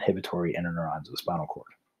stimulate inhibitory interneurons of the spinal cord.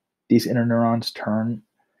 These interneurons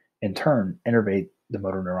in turn innervate the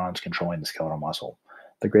motor neurons controlling the skeletal muscle.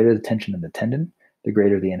 The greater the tension in the tendon, the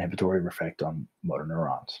greater the inhibitory effect on motor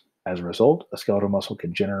neurons. As a result, a skeletal muscle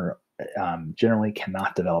can generally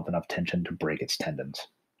cannot develop enough tension to break its tendons.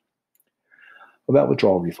 About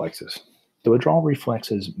withdrawal reflexes. The withdrawal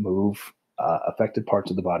reflexes move affected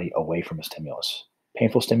parts of the body away from a stimulus.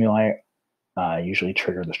 Painful stimuli usually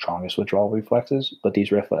trigger the strongest withdrawal reflexes, but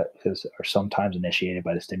these reflexes are sometimes initiated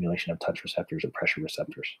by the stimulation of touch receptors or pressure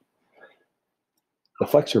receptors. The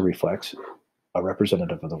flexor reflex, a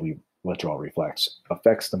representative of the withdrawal reflex,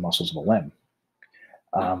 affects the muscles of a limb.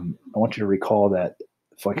 I want you to recall that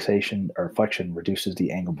flexion reduces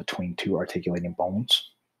the angle between two articulating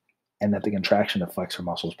bones, and that the contraction of flexor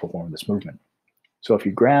muscles perform this movement. So if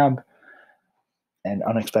you grab an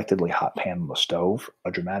unexpectedly hot pan on the stove,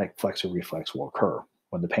 a dramatic flexor reflex will occur.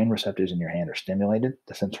 When the pain receptors in your hand are stimulated,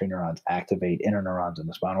 the sensory neurons activate interneurons in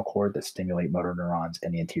the spinal cord that stimulate motor neurons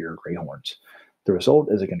in the anterior gray horns. The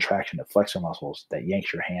result is a contraction of flexor muscles that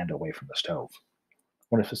yanks your hand away from the stove.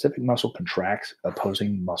 When a specific muscle contracts,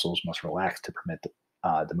 opposing muscles must relax to permit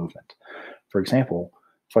the movement. For example,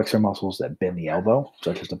 flexor muscles that bend the elbow,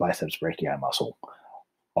 such as the biceps brachii muscle,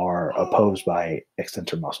 are opposed by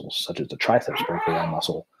extensor muscles, such as the triceps brachii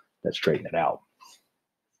muscle, that straighten it out.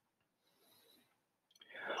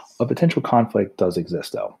 A potential conflict does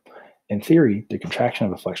exist, though. In theory, the contraction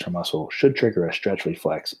of a flexor muscle should trigger a stretch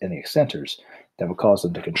reflex in the extensors that would cause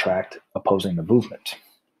them to contract, opposing the movement.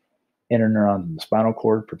 Interneurons in the spinal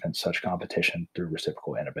cord prevent such competition through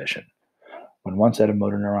reciprocal inhibition. When one set of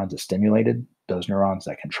motor neurons is stimulated, those neurons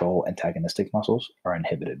that control antagonistic muscles are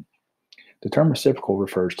inhibited. The term reciprocal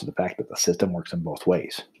refers to the fact that the system works in both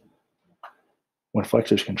ways. When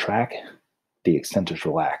flexors contract, the extensors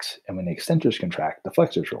relax, and when the extensors contract, the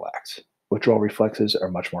flexors relax. Withdrawal reflexes are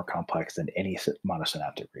much more complex than any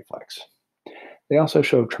monosynaptic reflex. They also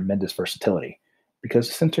show tremendous versatility because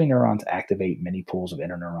the sensory neurons activate many pools of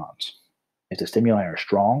interneurons. If the stimuli are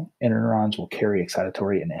strong, interneurons will carry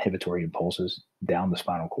excitatory and inhibitory impulses down the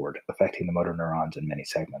spinal cord, affecting the motor neurons in many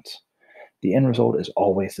segments. The end result is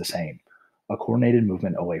always the same: a coordinated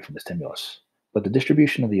movement away from the stimulus. But the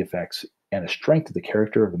distribution of the effects and the strength of the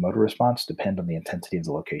character of the motor response depend on the intensity of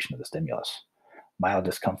the location of the stimulus. Mild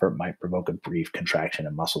discomfort might provoke a brief contraction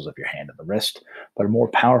in muscles of your hand and the wrist, but a more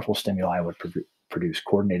powerful stimuli would produce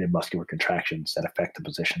coordinated muscular contractions that affect the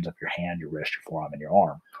positions of your hand, your wrist, your forearm, and your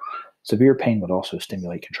arm. Severe pain would also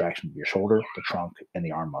stimulate contraction of your shoulder, the trunk, and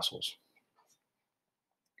the arm muscles.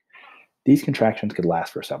 These contractions could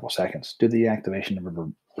last for several seconds due to the activation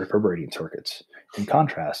of reverberating circuits. In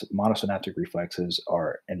contrast, monosynaptic reflexes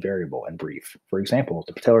are invariable and brief. For example,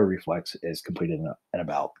 the patellar reflex is completed in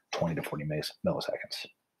about 20 to 40 milliseconds.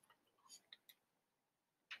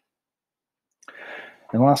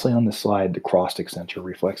 And lastly on this slide, the crossed extensor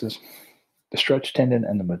reflexes. The stretch tendon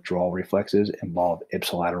and the withdrawal reflexes involve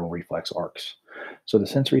ipsilateral reflex arcs. So the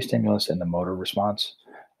sensory stimulus and the motor response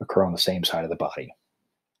occur on the same side of the body.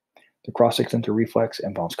 The cross-extensor reflex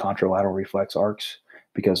involves contralateral reflex arcs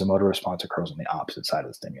because the motor response occurs on the opposite side of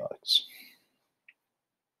the stimulus.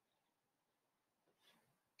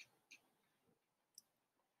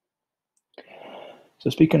 So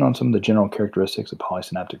speaking on some of the general characteristics of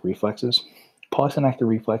polysynaptic reflexes, polysynaptic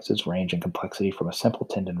reflexes range in complexity from a simple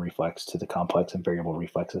tendon reflex to the complex and variable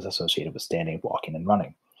reflexes associated with standing, walking, and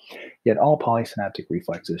running. Yet all polysynaptic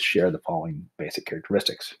reflexes share the following basic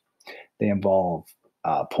characteristics. They involve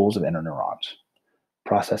pools of interneurons.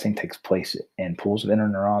 Processing takes place in pools of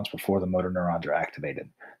interneurons before the motor neurons are activated.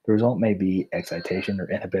 The result may be excitation or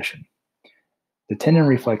inhibition. The tendon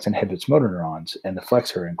reflex inhibits motor neurons, and the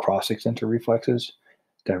flexor and cross-extensor reflexes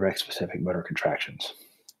direct specific motor contractions.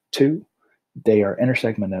 2, they are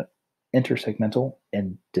intersegmental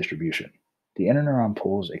in distribution. The interneuron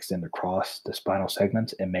pools extend across the spinal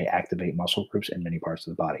segments and may activate muscle groups in many parts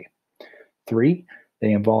of the body. 3,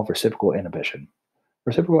 they involve reciprocal inhibition.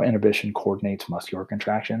 Reciprocal inhibition coordinates muscular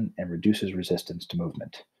contraction and reduces resistance to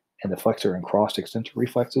movement. In the flexor and cross-extensor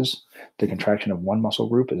reflexes, the contraction of one muscle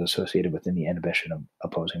group is associated with the inhibition of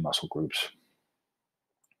opposing muscle groups.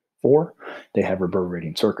 4, they have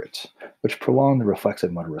reverberating circuits, which prolong the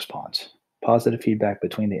reflexive motor response. Positive feedback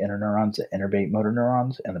between the interneurons that innervate motor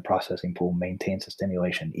neurons and the processing pool maintains the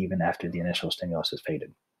stimulation even after the initial stimulus has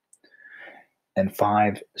faded. And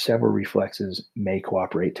 5, several reflexes may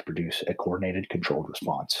cooperate to produce a coordinated, controlled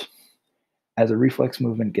response. As a reflex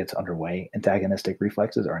movement gets underway, antagonistic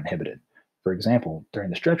reflexes are inhibited. For example, during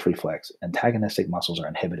the stretch reflex, antagonistic muscles are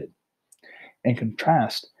inhibited. In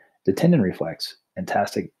contrast, the tendon reflex,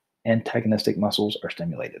 antagonistic muscles are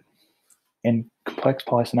stimulated. In complex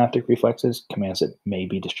polysynaptic reflexes, commands that may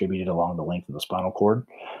be distributed along the length of the spinal cord,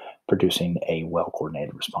 producing a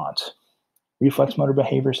well-coordinated response. Reflex motor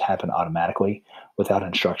behaviors happen automatically without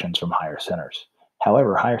instructions from higher centers.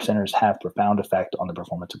 However, higher centers have profound effect on the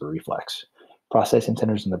performance of a reflex. Processing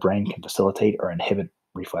centers in the brain can facilitate or inhibit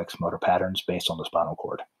reflex motor patterns based on the spinal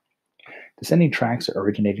cord. Descending tracts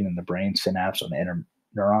originating in the brain synapse on the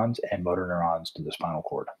interneurons and motor neurons to the spinal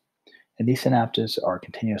cord. And these synapses are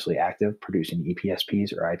continuously active, producing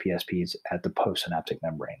EPSPs or IPSPs at the postsynaptic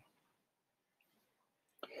membrane.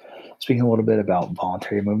 Speaking a little bit about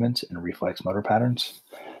voluntary movements and reflex motor patterns,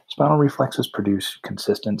 spinal reflexes produce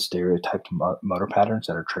consistent stereotyped motor patterns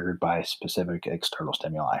that are triggered by specific external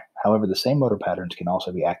stimuli. However, the same motor patterns can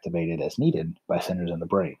also be activated as needed by centers in the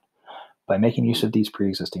brain. By making use of these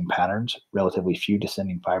pre-existing patterns, relatively few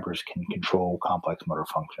descending fibers can control complex motor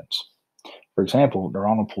functions. For example,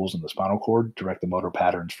 neuronal pools in the spinal cord direct the motor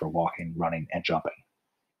patterns for walking, running, and jumping.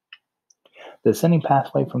 The descending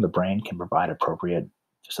pathway from the brain can provide appropriate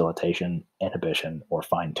facilitation, inhibition, or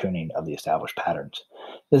fine-tuning of the established patterns.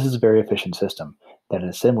 This is a very efficient system that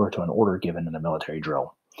is similar to an order given in a military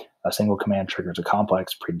drill. A single command triggers a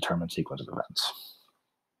complex, predetermined sequence of events.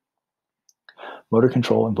 Motor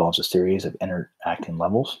control involves a series of interacting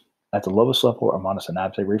levels. At the lowest level are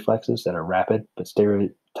monosynaptic reflexes that are rapid but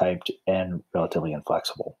stereotyped and relatively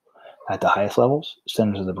inflexible. At the highest levels,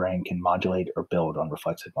 centers of the brain can modulate or build on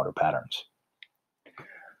reflexive motor patterns.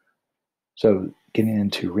 So getting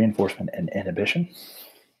into reinforcement and inhibition.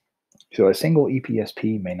 So a single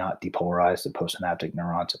EPSP may not depolarize the postsynaptic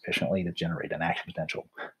neuron sufficiently to generate an action potential,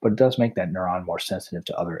 but it does make that neuron more sensitive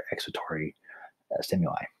to other excitatory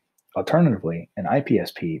stimuli. Alternatively, an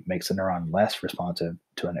IPSP makes the neuron less responsive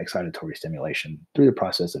to an excitatory stimulation through the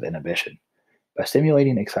process of inhibition. By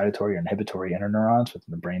stimulating excitatory or inhibitory interneurons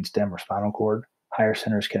within the brainstem or spinal cord, higher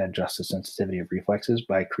centers can adjust the sensitivity of reflexes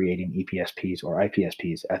by creating EPSPs or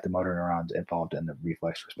IPSPs at the motor neurons involved in the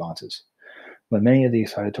reflex responses. When many of the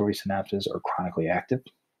excitatory synapses are chronically active,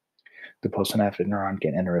 the postsynaptic neuron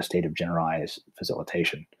can enter a state of generalized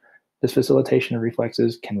facilitation. This facilitation of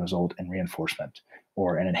reflexes can result in reinforcement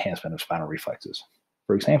or an enhancement of spinal reflexes.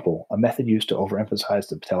 For example, a method used to overemphasize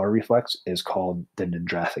the patellar reflex is called the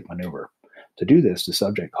Dendrasik maneuver. To do this, the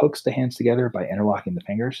subject hooks the hands together by interlocking the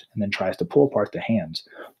fingers and then tries to pull apart the hands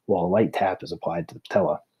while a light tap is applied to the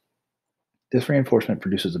patella. This reinforcement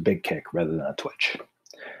produces a big kick rather than a twitch.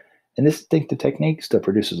 And this distinctive technique still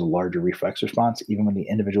produces a larger reflex response even when the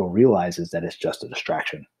individual realizes that it's just a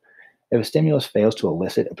distraction. If a stimulus fails to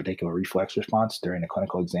elicit a particular reflex response during a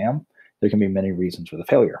clinical exam, there can be many reasons for the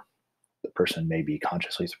failure. The person may be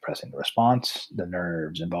consciously suppressing the response, the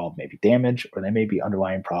nerves involved may be damaged, or there may be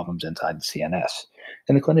underlying problems inside the CNS.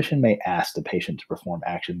 And the clinician may ask the patient to perform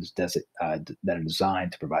actions that are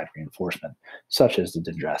designed to provide reinforcement, such as the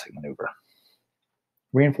Dendrasik maneuver.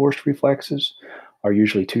 Reinforced reflexes are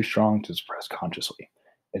usually too strong to suppress consciously.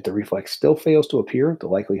 If the reflex still fails to appear, the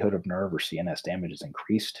likelihood of nerve or CNS damage is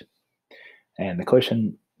increased, and the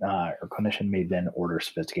clinician or clinician may then order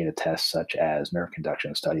sophisticated tests such as nerve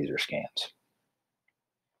conduction studies or scans.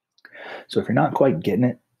 So if you're not quite getting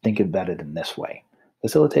it, think about it in this way.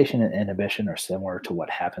 Facilitation and inhibition are similar to what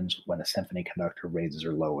happens when a symphony conductor raises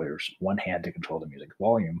or lowers one hand to control the music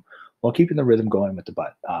volume while keeping the rhythm going with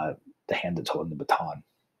the hand that's holding the baton.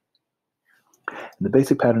 And the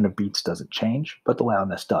basic pattern of beats doesn't change, but the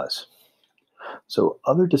loudness does. So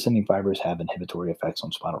other descending fibers have inhibitory effects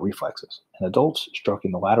on spinal reflexes. In adults,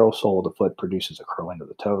 stroking the lateral sole of the foot produces a curling of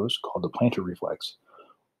the toes called the plantar reflex,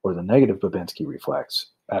 or the negative Babinski reflex,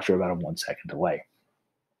 after about a 1 second delay.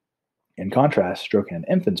 In contrast, stroking an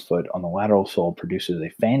infant's foot on the lateral sole produces a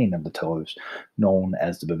fanning of the toes known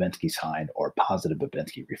as the Babinski sign or positive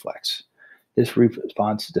Babinski reflex. This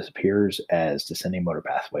response disappears as descending motor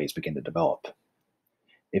pathways begin to develop.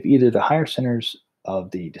 If either the higher centers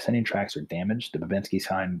of the descending tracts are damaged, the Babinski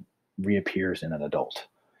sign reappears in an adult.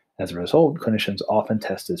 As a result, clinicians often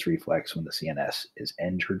test this reflex when the CNS is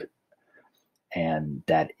injured and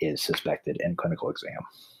that is suspected in clinical exam.